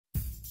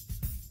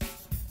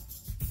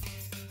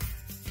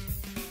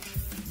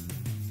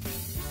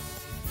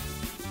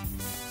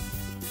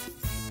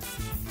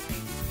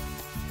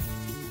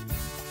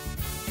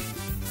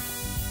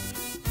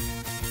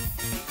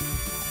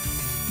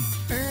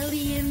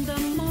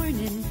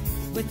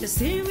with the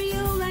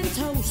cereal and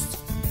toast.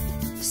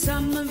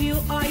 Some of you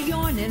are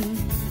yawning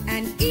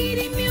and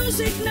eating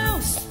music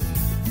notes.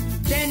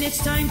 Then it's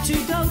time to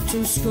go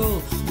to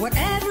school,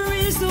 whatever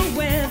is the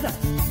weather.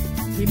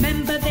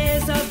 Remember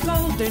there's a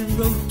golden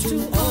rule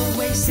to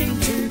always sing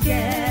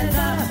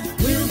together.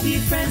 We'll be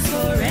friends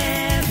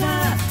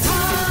forever.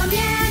 Tommy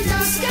and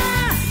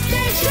Oscar,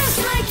 they're just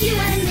like you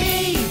and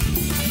me.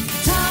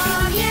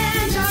 Tommy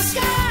and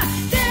Oscar,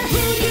 they're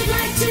who you'd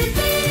like to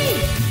be.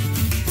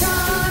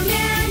 Tommy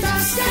and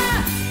Oscar,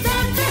 the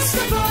best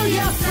of all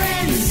your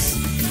friends.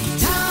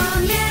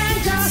 Tommy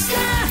and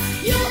Oscar,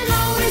 you'll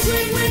always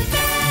ring with them.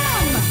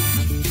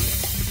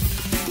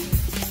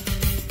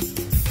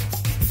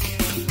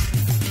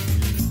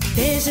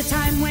 There's a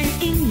time when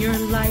in your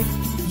life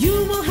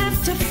you will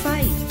have to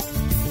fight.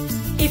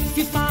 If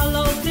you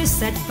follow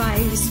this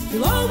advice,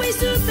 you'll always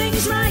do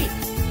things right.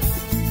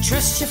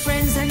 Trust your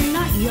friends and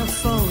not your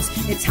foes.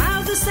 It's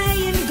how the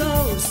saying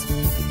goes.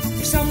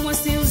 If someone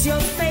steals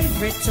your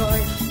favorite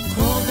toy,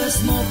 call the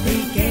small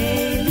pink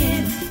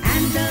alien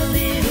and the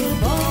little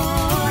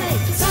boy.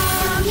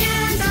 Tommy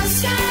and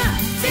Oscar,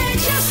 they're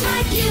just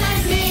like you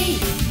and me.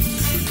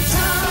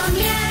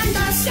 Tommy and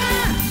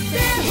Oscar,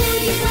 they're who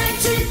you'd like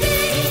to be.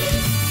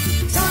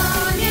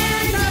 Tommy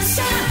and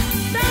Oscar,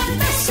 the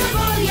best of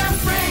all your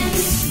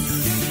friends.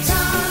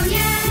 Tommy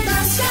and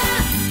Oscar,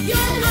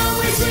 you'll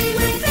always ring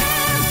with them.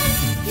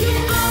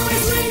 You'll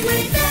always ring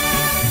with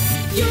them.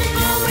 You'll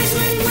always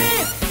ring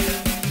with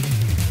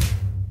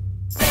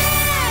them.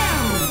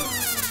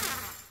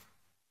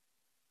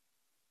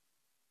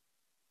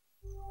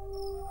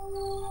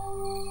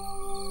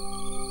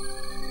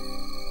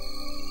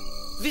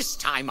 This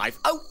time I've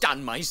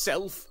outdone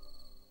myself.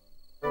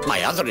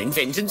 My other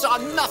inventions are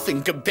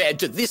nothing compared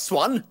to this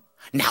one.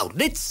 Now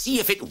let's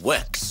see if it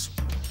works.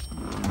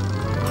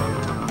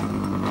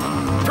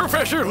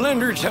 Professor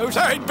Leonard's house,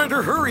 I'd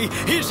better hurry.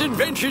 His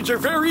inventions are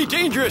very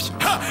dangerous.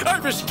 Ha!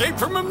 I've escaped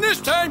from him this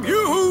time,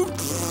 yoo-hoo!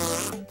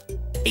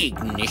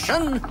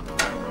 Ignition.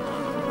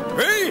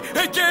 Hey,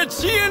 I can't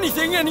see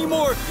anything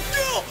anymore.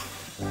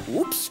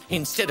 Oops,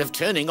 instead of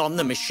turning on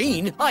the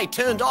machine, I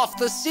turned off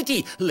the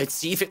city. Let's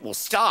see if it will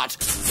start.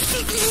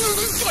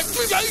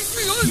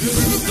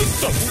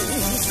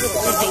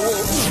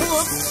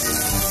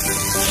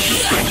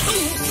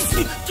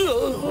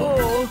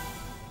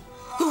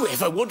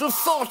 Whoever would have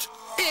thought?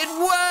 It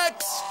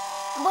works!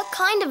 What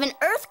kind of an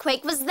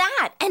earthquake was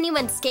that?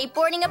 Anyone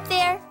skateboarding up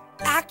there?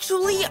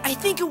 Actually, I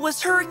think it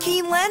was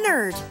Hurricane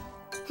Leonard.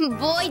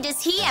 Boy,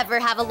 does he ever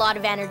have a lot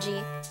of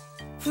energy.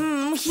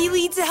 He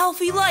leads a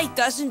healthy life,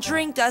 doesn't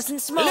drink, doesn't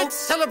smoke. Let's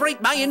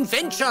celebrate my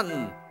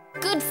invention!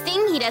 Good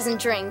thing he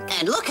doesn't drink.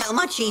 And look how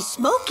much he's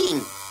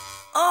smoking.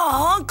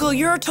 Oh, Uncle,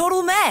 you're a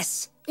total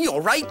mess. You're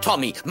right,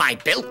 Tommy. My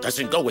belt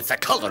doesn't go with the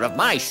color of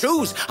my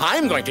shoes.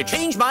 I'm going to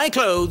change my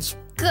clothes.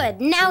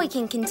 Good, now we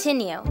can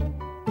continue.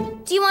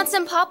 Do you want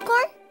some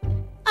popcorn?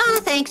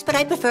 Thanks, but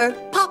I prefer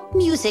pop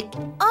music.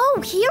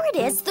 Oh, here it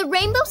is, the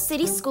Rainbow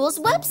City School's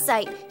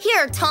website.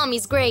 Here are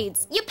Tommy's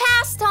grades. You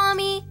passed,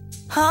 Tommy.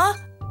 Huh?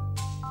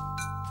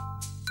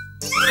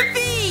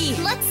 Yippee!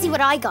 Let's see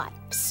what I got.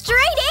 Straight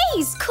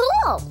A's,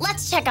 cool.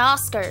 Let's check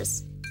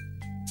Oscar's.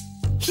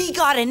 He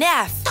got an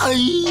F.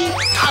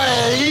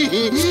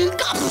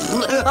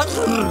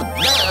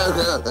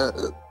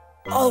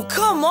 Oh,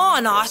 come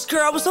on, Oscar.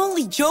 I was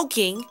only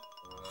joking.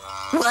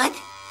 What?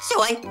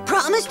 So I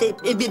promised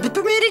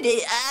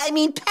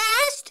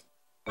passed?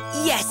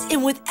 Yes,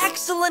 and with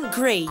excellent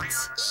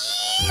grades.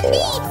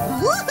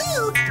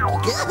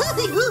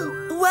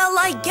 Well,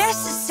 I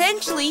guess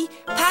essentially,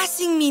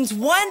 passing means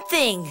one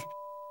thing.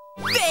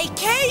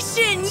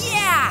 Vacation,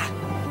 yeah!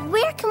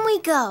 Where can we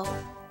go?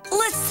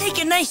 Let's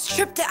take a nice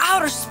trip to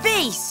outer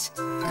space.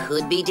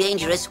 Could be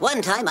dangerous.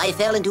 One time I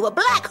fell into a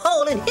black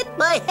hole and hit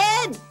my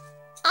head.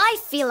 I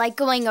feel like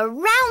going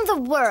around the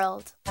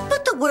world.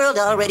 But the world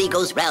already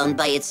goes round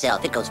by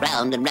itself. It goes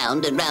round and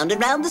round and round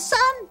and round the sun.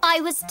 I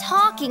was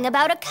talking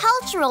about a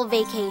cultural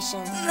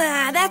vacation.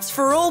 Nah, that's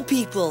for old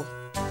people.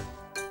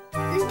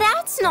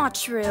 That's not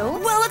true.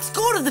 Well, let's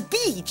go to the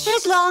beach.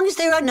 As long as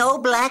there are no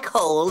black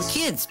holes.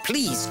 Kids,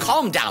 please,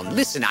 calm down.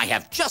 Listen, I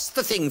have just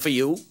the thing for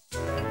you.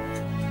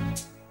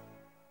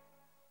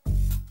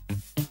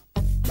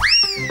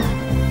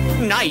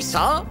 Nice,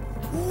 huh?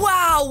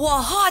 Wow,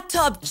 a hot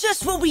tub,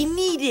 just what we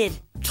needed.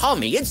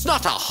 Tommy, it's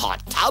not a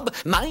hot tub.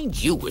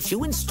 Mind you, if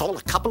you install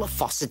a couple of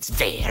faucets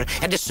there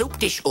and a soap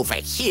dish over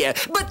here.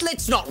 But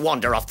let's not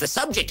wander off the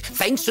subject.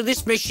 Thanks to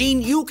this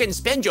machine, you can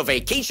spend your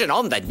vacation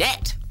on the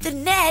net. The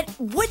net?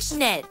 Which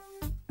net?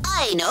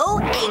 I know,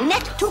 a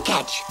net to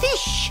catch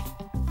fish.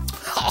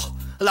 Oh,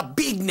 the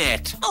big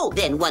net. Oh,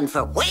 then one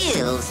for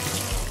whales.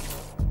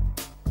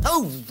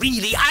 Oh,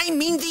 really? I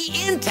mean the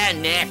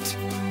internet.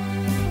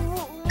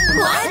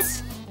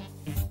 What?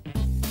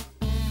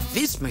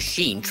 This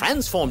machine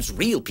transforms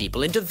real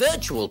people into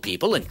virtual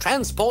people and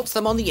transports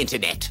them on the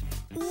internet.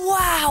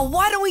 Wow,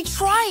 why don't we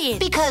try it?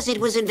 Because it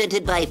was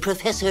invented by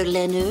Professor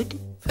Leonard.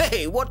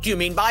 Hey, what do you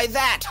mean by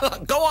that?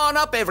 Go on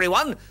up,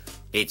 everyone.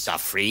 It's a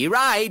free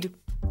ride.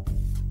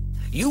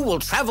 You will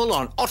travel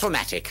on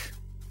automatic.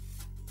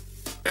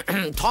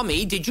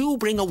 Tommy, did you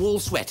bring a wool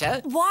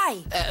sweater?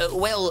 Why?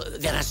 Well,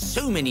 there are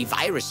so many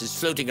viruses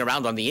floating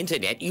around on the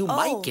internet, you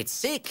might get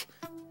sick.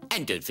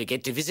 And don't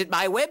forget to visit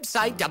my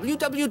website,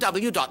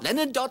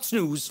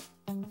 www.leonard.snooze.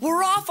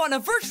 We're off on a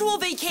virtual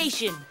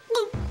vacation.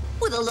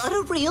 With a lot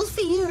of real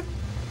fear.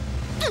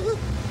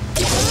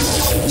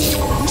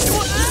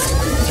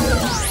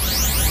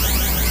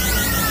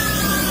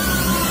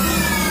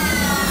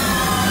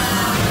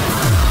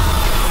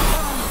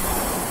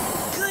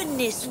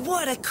 Goodness,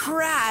 what a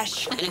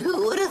crash. And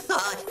who would have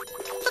thought?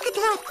 Look at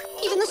that.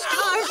 Even the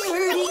stars are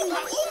hurting.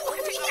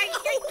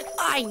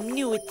 I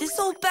knew it. This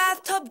old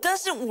bathtub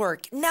doesn't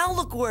work. Now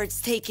look where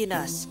it's taken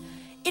us.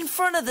 In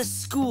front of the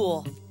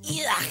school.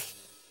 Yuck.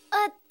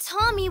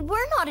 Tommy,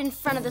 we're not in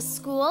front of the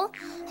school.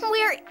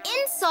 We're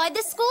inside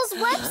the school's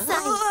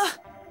website.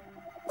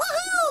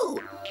 Woohoo!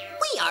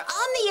 We are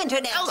on the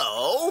internet.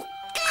 Hello.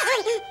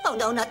 Oh,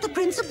 no, not the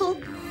principal.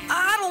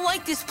 I don't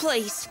like this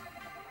place.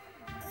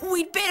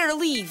 We'd better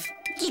leave.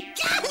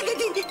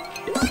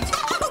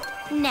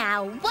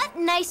 Now, what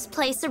nice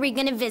place are we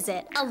gonna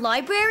visit? A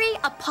library?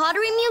 A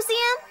pottery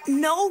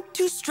museum? No,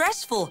 too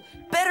stressful.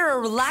 Better a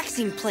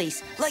relaxing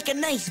place, like a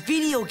nice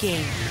video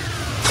game.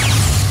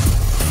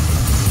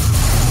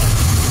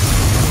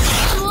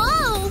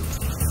 Whoa!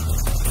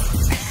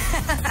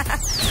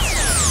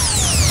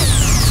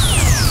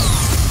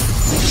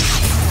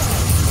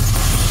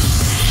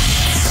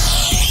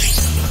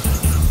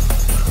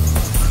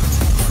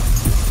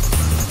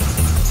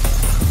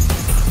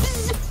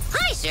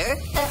 Hi, sir.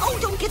 Oh,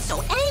 don't get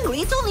so angry.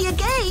 It's only a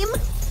game.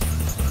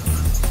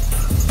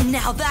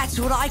 Now that's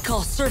what I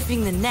call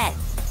surfing the net.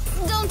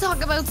 Don't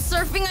talk about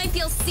surfing. I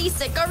feel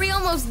seasick. Are we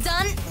almost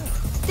done?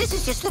 This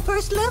is just the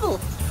first level.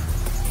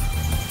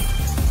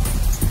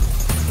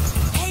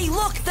 Hey,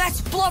 look,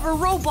 that's Blubber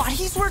Robot.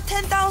 He's worth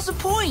 10,000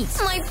 points.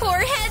 My poor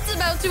head's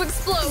about to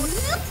explode.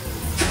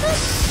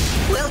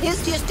 Well,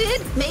 his just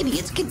did. Maybe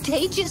it's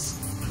contagious.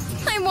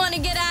 I want to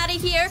get out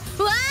of here.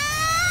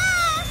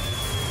 Ah!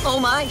 Oh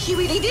my, she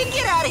really did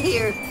get out of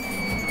here.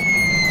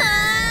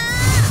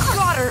 Ah!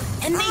 Got her,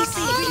 and they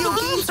say video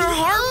games are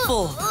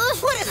harmful.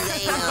 What a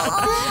thing.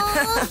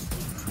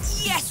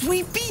 Yes,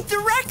 we beat the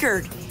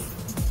record.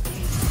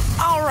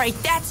 All right,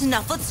 that's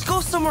enough. Let's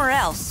go somewhere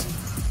else.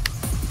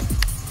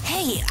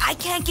 Hey, I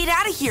can't get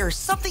out of here.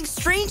 Something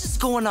strange is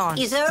going on.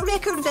 Is our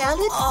record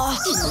valid?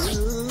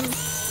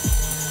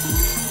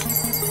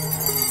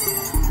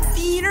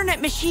 The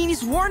internet machine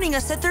is warning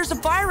us that there's a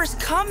virus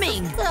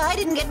coming. I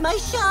didn't get my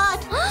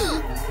shot.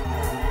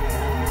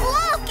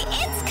 Look,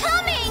 it's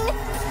coming!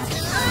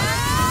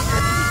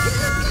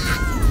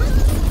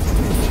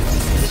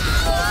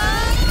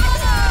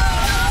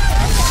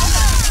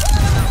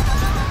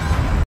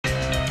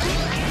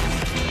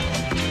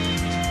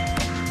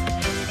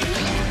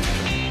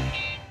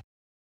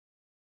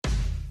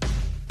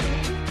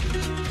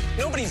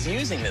 Nobody's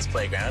using this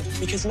playground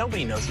because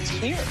nobody knows it's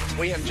here.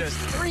 We have just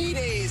 3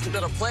 days to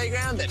build a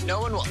playground that no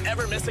one will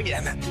ever miss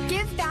again.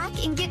 Give back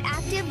and get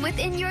active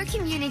within your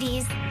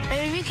communities.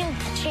 Maybe we can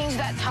change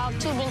that top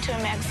tube into a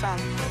megaphone.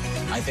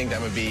 I think that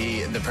would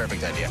be the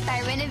perfect idea.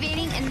 By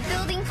renovating and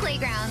building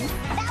playgrounds.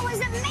 That was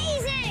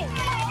amazing!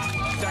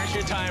 Start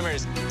your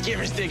timers.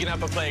 Giver's digging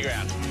up a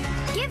playground.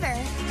 Giver,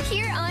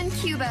 here on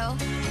Qubo.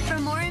 For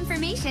more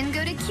information,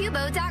 go to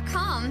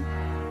Qubo.com.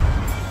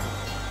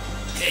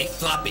 Hey,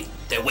 Floppy,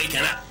 they're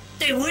waking up.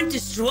 They weren't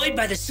destroyed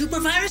by the super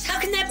virus? How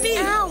can that be?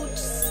 Ouch!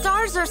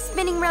 Stars are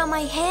spinning around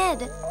my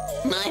head.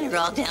 Mine are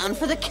all down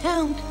for the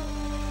count.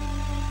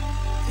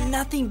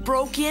 Nothing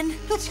broken?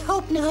 Let's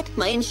hope not.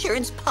 My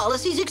insurance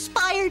policy's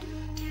expired.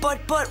 But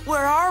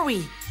where are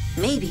we?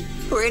 Maybe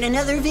we're in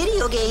another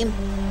video game.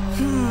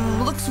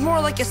 Looks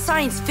more like a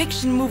science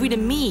fiction movie to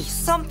me.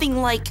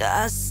 Something like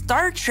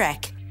Star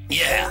Trek.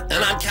 Yeah,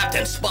 and I'm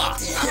Captain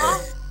Spock. Huh?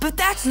 But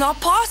that's not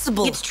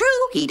possible. It's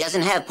true. He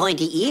doesn't have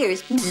pointy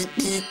ears.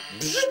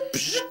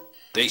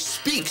 They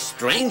speak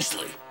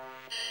strangely.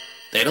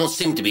 They don't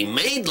seem to be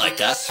made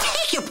like us.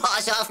 Take your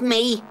paws off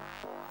me.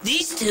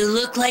 These two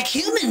look like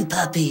human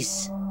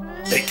puppies.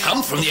 They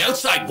come from the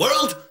outside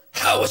world?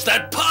 How is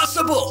that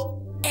possible?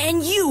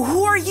 And you,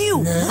 who are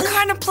you? Huh? What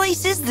kind of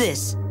place is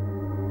this?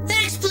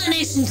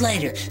 Explanations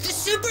later. The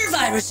super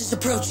virus is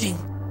approaching.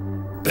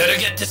 Better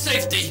get to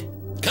safety.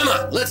 Come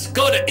on, let's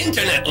go to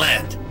Internet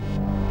Land.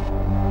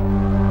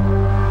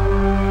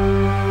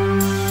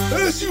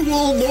 As you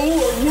all know,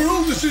 our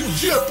world is in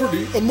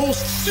jeopardy, a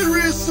most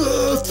serious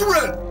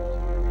threat.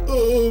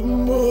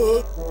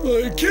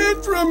 I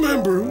can't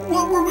remember.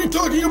 What were we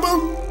talking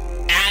about?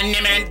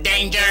 Imminent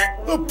danger.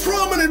 A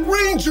prominent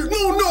ranger.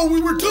 No,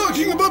 we were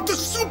talking about the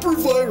super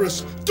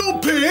virus.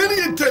 Don't pay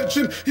any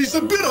attention. He's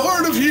a bit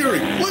hard of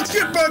hearing. Let's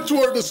get back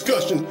to our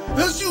discussion.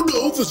 As you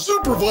know, the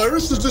super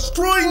virus is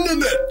destroying the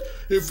net.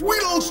 If we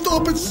don't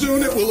stop it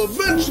soon, it will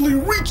eventually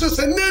reach us,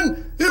 and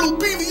then it'll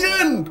be the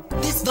end.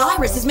 This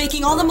virus is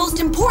making all the most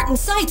important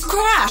sites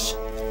crash.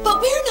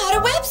 But we're not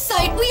a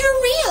website. We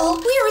are real.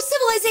 We are a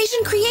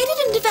civilization created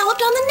and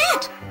developed on the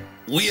net.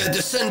 We are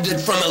descended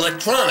from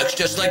electronics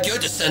just like you're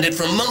descended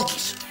from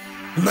monkeys.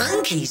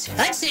 Monkeys?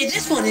 I'd say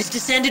this one is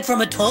descended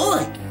from a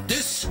toy.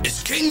 This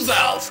is King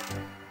Valve.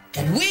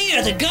 And we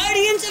are the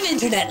Guardians of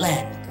Internet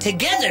Land,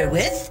 together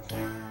with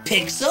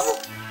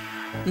Pixel,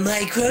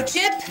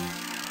 Microchip,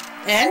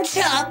 and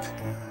Chop,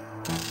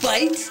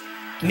 Byte,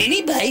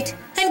 Mini Byte,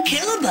 and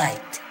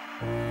Kilobyte.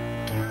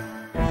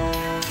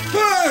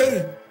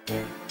 Hey!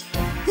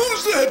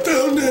 Who's that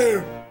down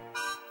there?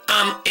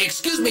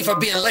 Excuse me for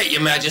being late,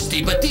 Your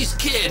Majesty, but these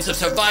kids have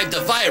survived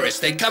the virus.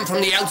 They come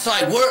from the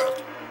outside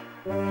world.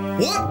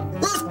 What?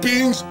 Earth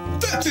beings?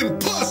 That's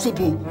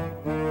impossible!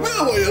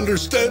 Now I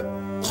understand.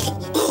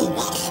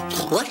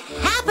 What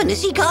happened?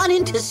 Has he gone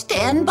into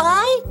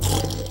standby?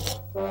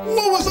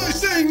 What was I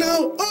saying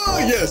now? Ah,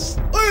 yes.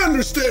 I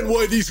understand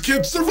why these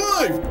kids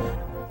survive.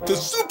 The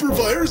super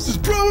virus is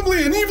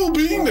probably an evil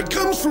being that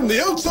comes from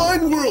the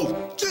outside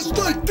world, just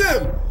like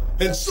them.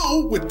 And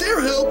so, with their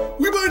help,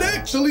 we might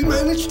actually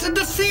manage to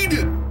defeat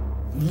it.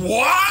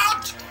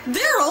 What?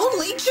 They're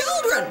only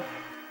children.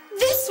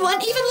 This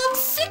one even looks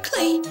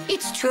sickly.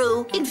 It's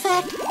true. In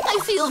fact, I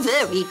feel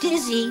very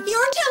dizzy.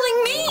 You're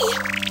telling me.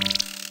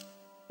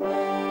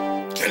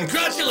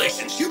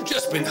 Congratulations, you've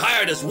just been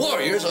hired as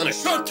warriors on a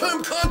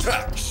short-term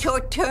contract.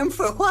 Short-term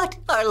for what?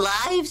 Our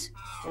lives?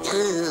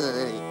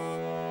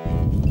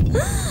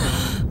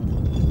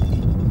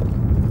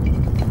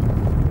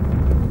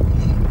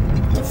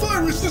 The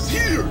virus is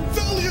here!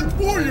 Valiant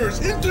warriors,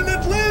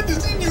 Internet Land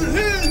is in your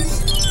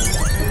hands!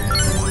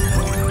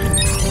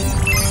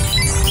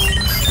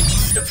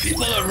 The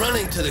people are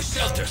running to the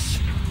shelters.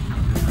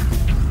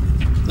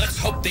 Let's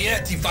hope the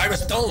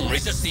antivirus dome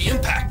resists the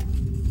impact.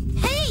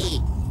 Hey!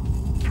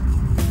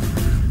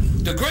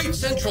 The Great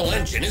Central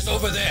Engine is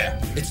over there.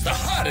 It's the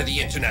heart of the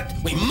Internet.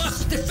 We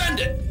must defend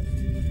it.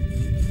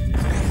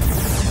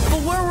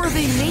 But where were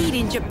they made,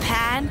 in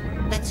Japan?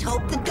 Let's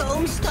hope the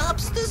dome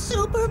stops the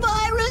super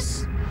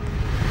virus.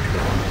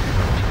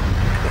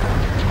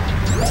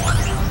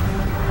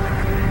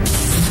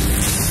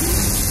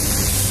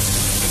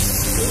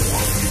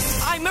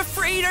 I'm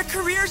afraid our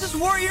careers as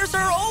warriors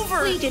are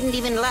over. We didn't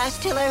even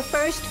last till our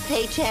first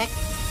paycheck.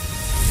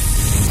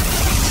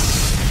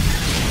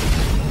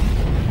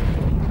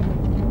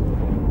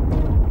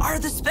 Are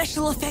the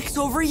special effects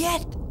over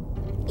yet?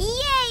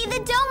 Yay, the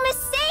dome is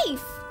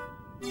safe.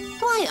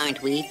 Why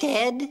aren't we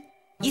dead?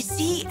 You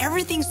see,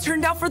 everything's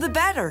turned out for the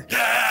better.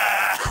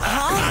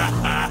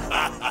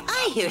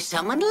 I hear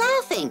someone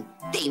laughing.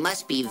 They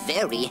must be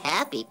very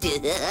happy.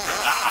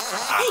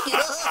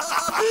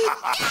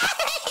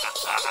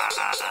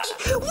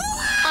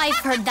 I've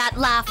heard that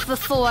laugh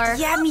before.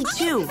 Yeah, me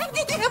too.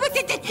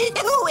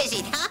 Who is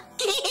it, huh?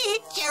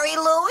 Jerry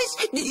Lewis?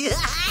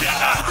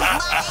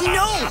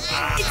 No,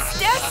 it's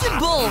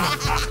Decibel.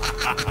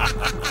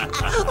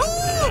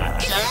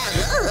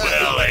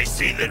 Well, I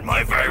see that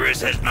my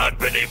virus has not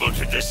been able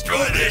to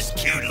destroy this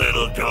cute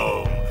little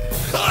dome.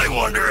 I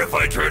wonder if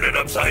I turn it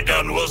upside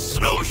down, will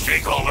snow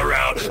shake all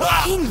around?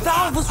 King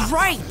Valve was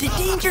right. The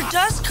danger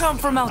does come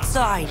from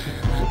outside.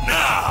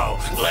 Now,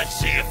 let's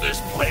see if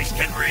this place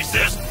can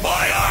resist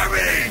my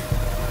army!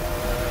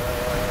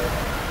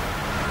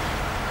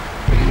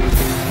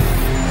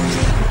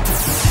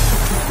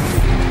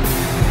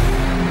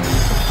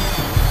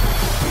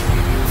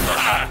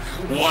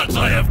 Once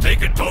I have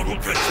taken total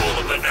control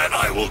of the net,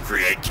 I will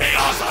create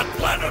chaos on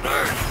planet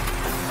Earth.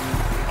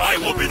 I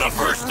will be the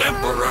first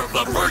emperor of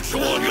the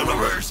virtual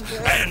universe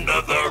and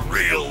of the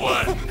real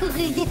one.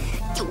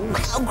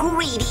 How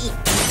greedy.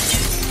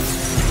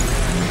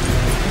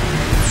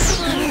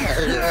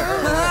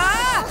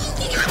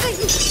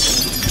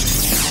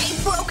 I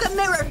broke a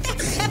mirror.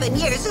 That's 7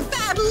 years of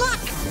bad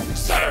luck.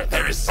 Sir,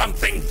 there is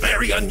something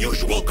very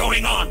unusual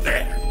going on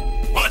there.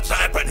 What's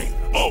happening?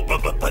 Oh,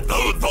 but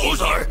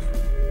those are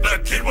the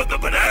kid with the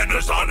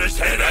bananas on his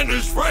head and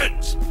his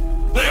friends.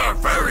 They are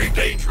very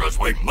dangerous.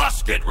 We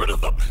must get rid of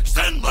them.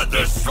 Send the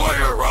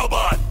destroyer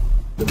robot.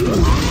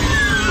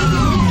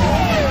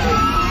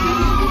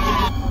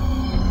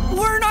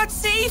 We're not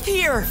safe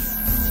here.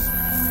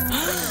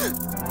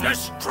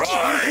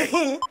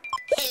 Destroy.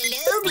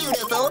 Hello,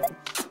 beautiful.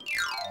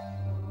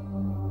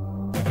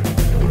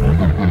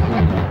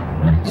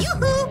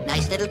 Yoo-hoo!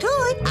 Nice little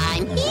toy.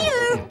 I'm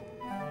here.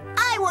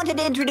 I wanted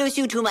to introduce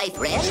you to my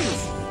friends.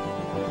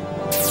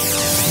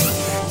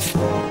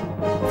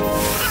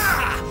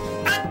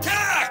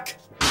 Attack!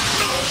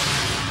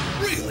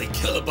 Really,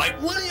 Kilobyte,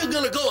 when are you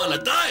gonna go on a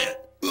diet?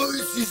 Oh,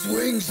 it's these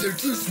wings. They're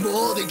too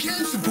small. They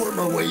can't support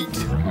my weight.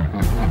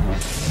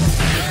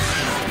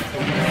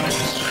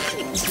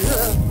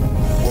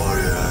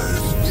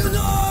 Warriors,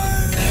 unite!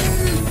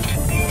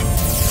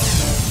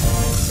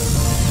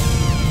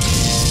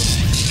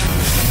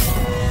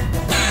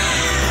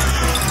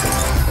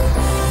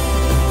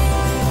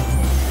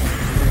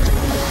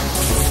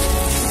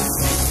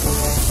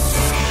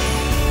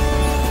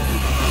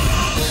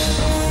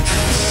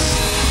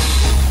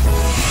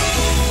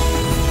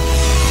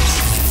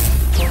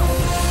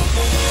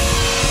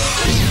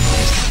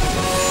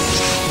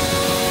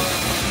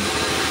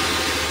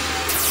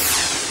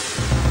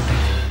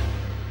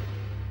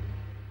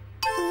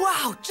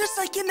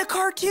 like in the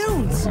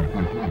cartoons.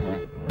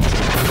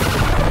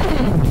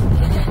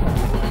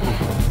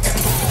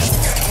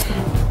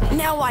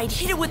 Now I'd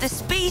hit it with a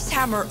space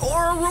hammer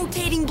or a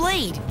rotating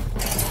blade.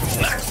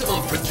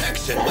 Maximum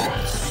protection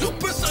with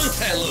super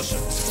suntan lotion.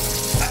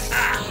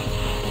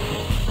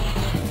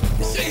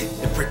 You see,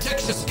 it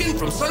protects your skin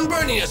from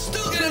sunburn and you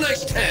still get a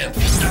nice tan.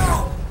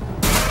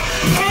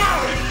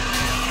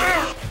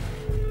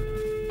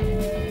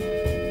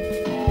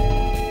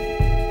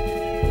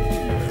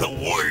 The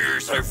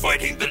warriors are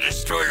fighting the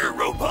destroyer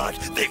robot.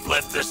 They've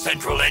left the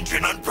central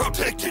engine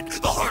unprotected,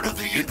 the heart of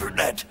the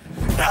internet.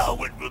 Now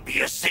it will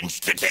be a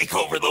cinch to take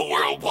over the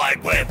World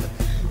Wide Web.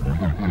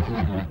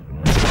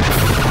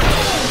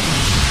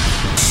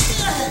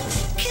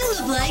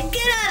 Kilobyte,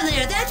 get out of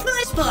there. That's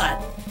my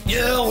spot.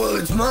 Yeah, well,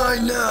 it's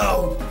mine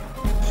now.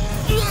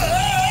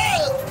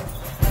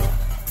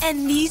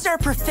 And these are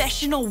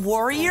professional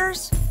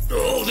warriors?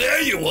 Oh,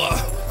 there you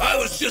are. I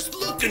was just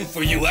looking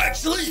for you,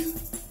 actually.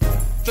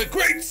 The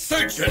great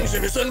search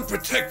engine is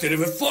unprotected.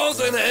 If it falls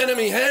into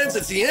enemy hands,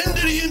 it's the end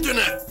of the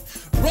internet.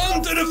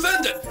 Run to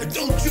defend it, and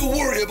don't you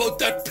worry about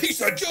that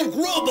piece of junk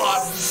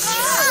robot.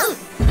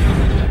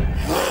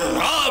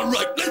 All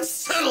right, let's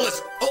settle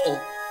this. Uh-oh.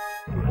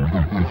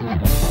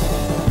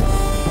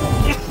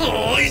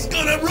 Oh, he's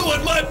gonna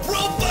ruin my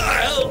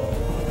profile.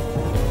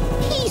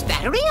 He's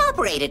battery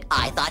operated.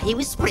 I thought he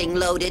was spring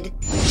loaded.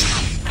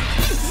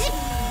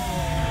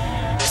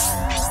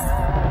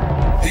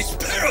 He's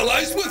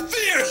paralyzed with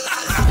fear.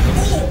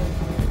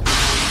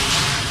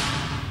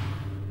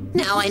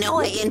 Now I know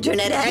why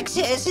internet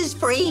access is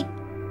free.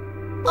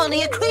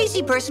 Only a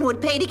crazy person would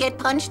pay to get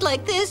punched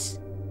like this.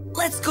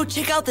 Let's go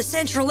check out the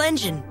central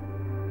engine.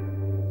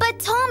 But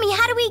Tommy,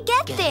 how do we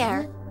get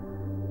there?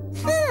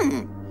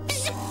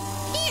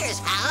 Here's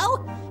how.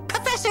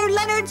 Professor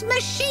Leonard's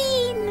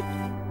machine.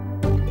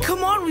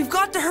 Come on, we've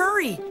got to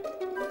hurry.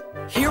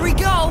 Here we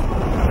go.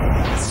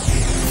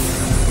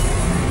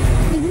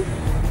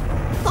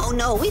 Oh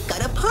no, we've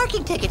got a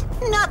parking ticket.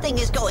 Nothing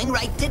is going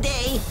right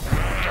today.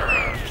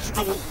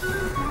 The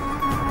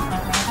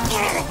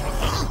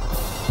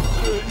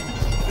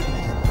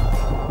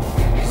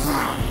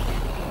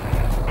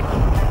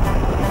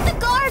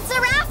guards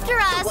are after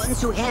us! The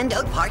ones who hand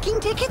out parking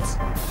tickets?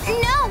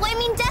 No, I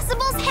mean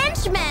Decibel's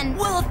henchmen!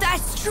 Well, if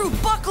that's true,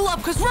 buckle up,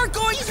 because we're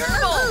going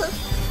turtle!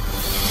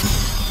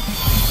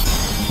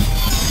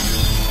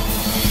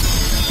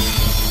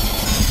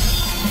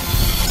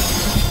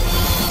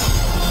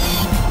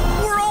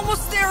 We're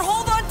almost there,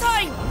 hold on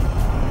tight!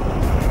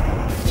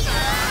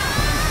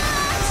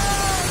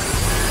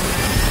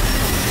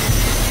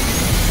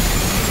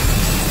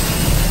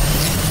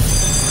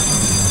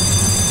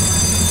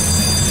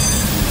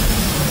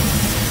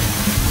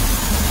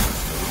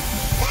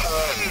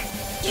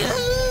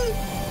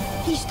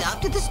 He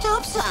stopped at the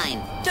stop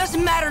sign.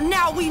 Doesn't matter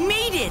now, we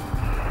made it!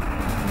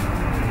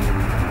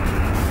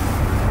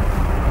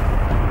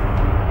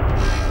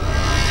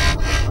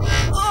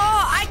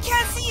 Oh, I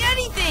can't see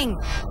anything!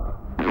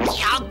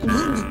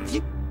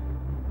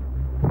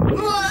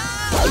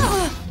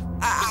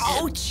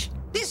 Ouch!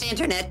 This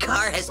internet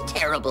car has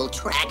terrible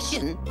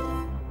traction.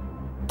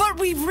 But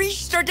we've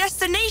reached our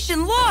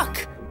destination,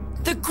 look!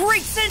 The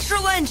Great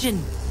Central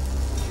Engine!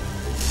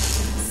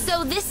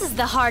 So this is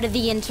the heart of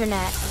the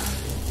internet.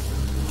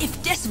 If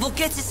Decibel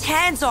gets his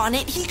hands on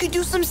it, he could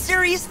do some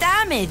serious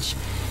damage.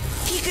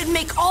 He could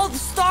make all the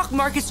stock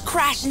markets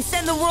crash and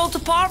send the world to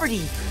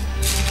poverty.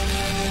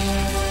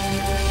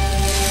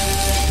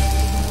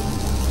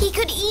 He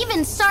could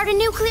even start a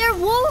nuclear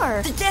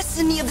war. The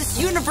destiny of this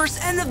universe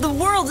and of the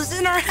world is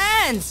in our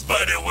hands.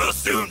 But it will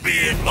soon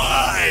be in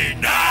mine.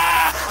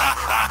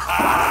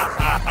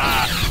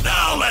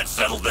 Now let's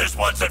settle this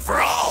once and for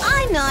all.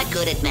 I'm not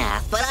good at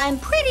math, but I'm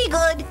pretty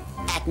good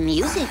at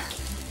music.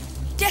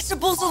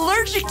 Decibel's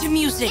allergic to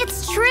music.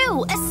 It's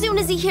true. As soon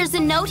as he hears a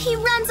note, he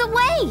runs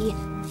away.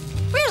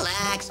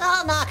 Relax,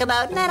 I'll knock him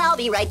out and then I'll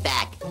be right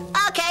back.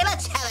 Okay,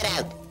 let's have it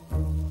out.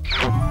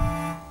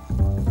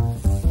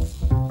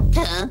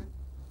 Huh?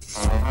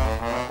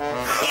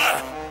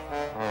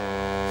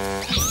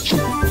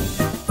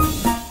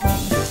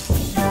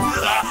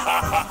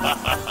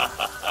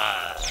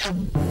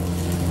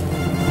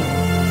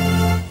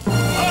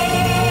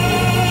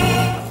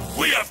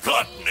 We have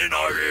cotton in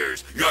our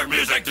ears. Your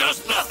music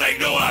does nothing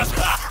to us.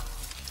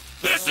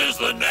 This is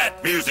the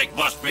net. Music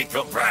must be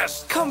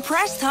compressed.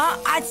 Compressed, huh?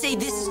 I'd say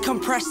this is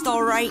compressed,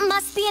 all right.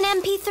 Must be an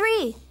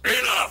MP3.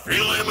 Enough!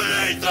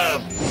 Eliminate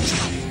them!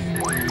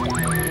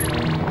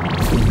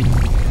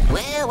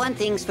 Well, one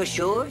thing's for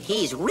sure,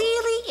 he's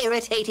really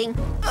irritating.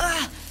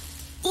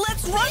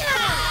 Let's run!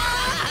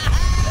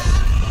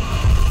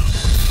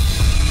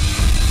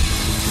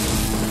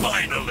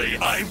 Finally,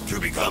 I'm to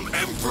become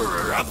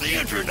Emperor of the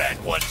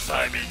Internet. Once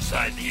I'm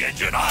inside the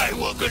engine, I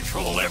will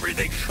control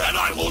everything, and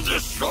I will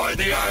destroy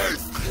the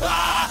Earth!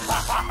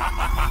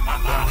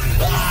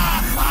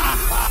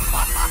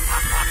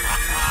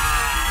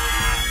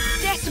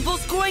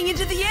 Decibel's going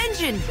into the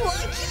engine!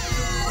 Watch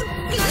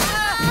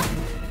out!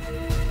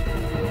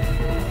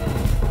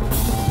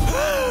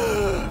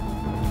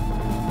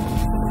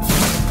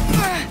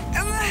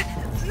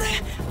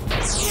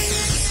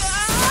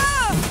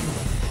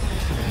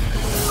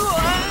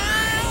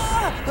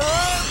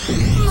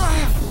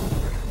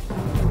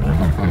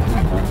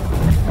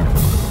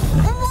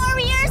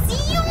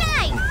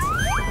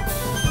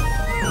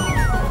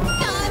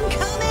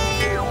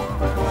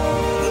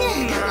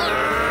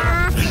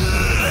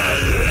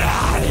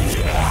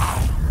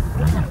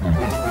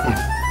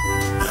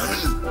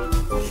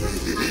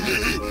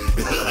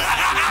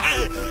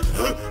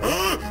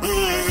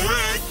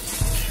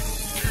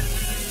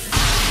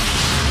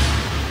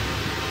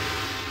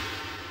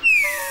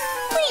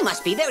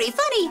 must be very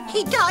funny.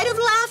 He died of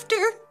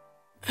laughter.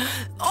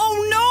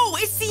 Oh no,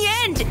 it's the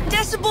end!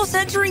 Decibel's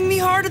entering the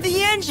heart of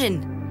the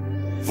engine.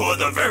 For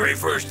the very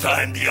first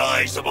time, the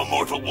eyes of a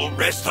mortal will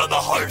rest on the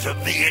heart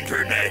of the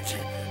internet.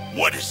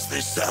 What is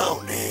this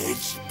sound?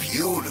 It's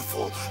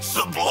beautiful,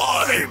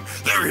 sublime.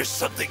 There is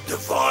something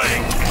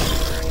divine.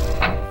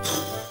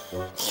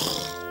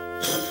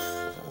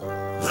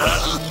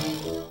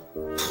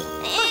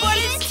 But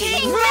it's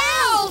King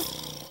Ralph!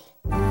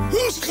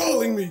 Who's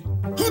calling me?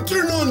 Who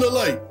turned on the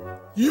light?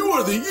 You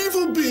are the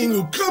evil being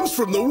who comes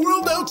from the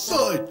world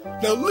outside.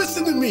 Now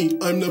listen to me.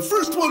 I'm the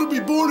first one to be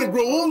born and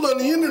grow old on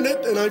the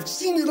internet, and I've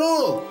seen it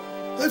all.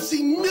 I've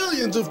seen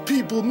millions of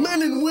people,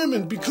 men and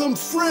women, become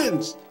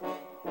friends.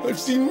 I've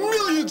seen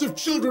millions of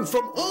children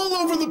from all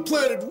over the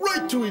planet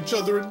write to each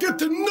other and get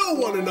to know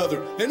one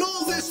another, and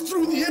all this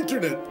through the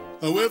internet.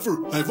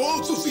 However, I've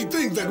also seen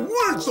things that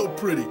weren't so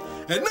pretty,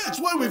 and that's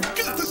why we've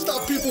got to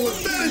stop people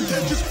with bad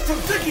intentions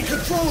from taking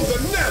control of the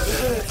net.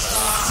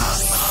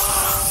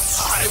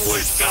 I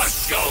was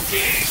just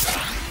joking.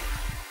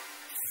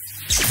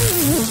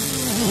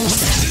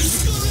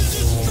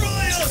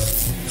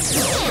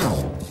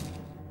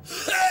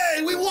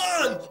 Hey, we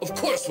won! Of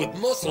course, with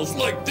muscles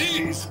like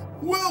these.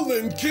 Well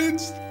then,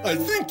 kids, I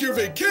think your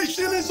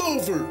vacation is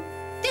over.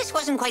 This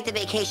wasn't quite the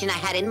vacation I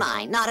had in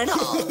mind, not at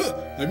all.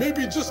 I may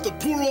be just a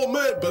poor old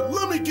man, but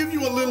let me give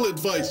you a little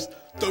advice.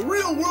 The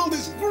real world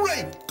is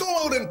great. Go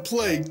out and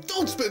play.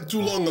 Don't spend too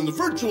long on the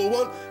virtual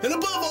one. And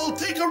above all,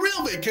 take a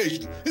real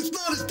vacation. It's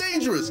not as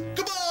dangerous.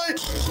 Goodbye.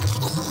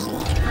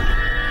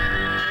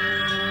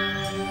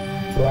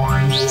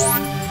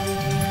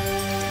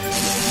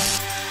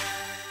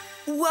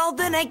 Well,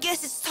 then I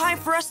guess it's time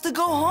for us to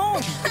go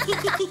home.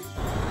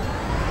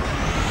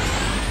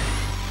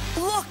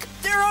 Look,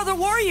 there are the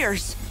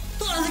warriors.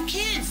 Oh, the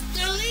kids,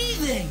 they're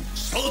leaving.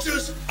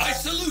 Soldiers, I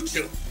salute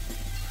you.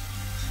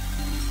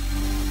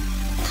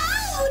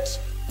 Ouch!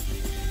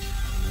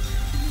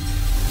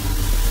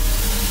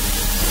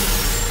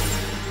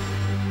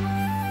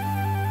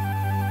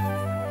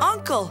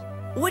 Uncle,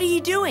 what are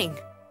you doing?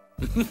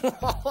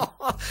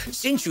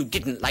 Since you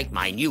didn't like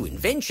my new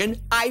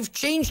invention, I've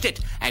changed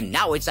it, and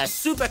now it's a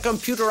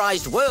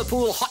supercomputerized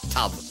whirlpool hot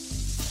tub.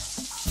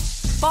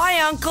 Bye,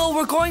 Uncle.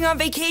 We're going on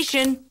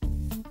vacation.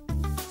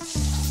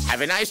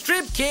 Have a nice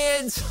trip,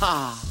 kids.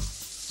 Oh,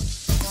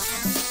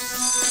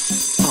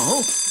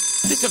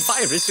 there's a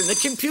virus in the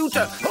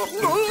computer.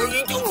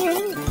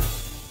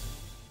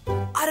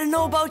 I don't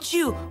know about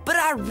you, but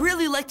I'd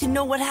really like to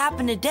know what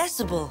happened to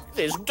Decibel.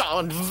 This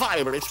darn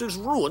virus has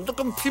ruined the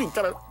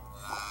computer.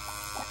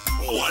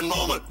 One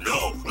moment.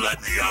 No,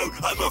 let me out.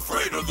 I'm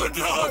afraid of the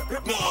dark.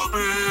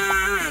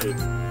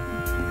 Mommy!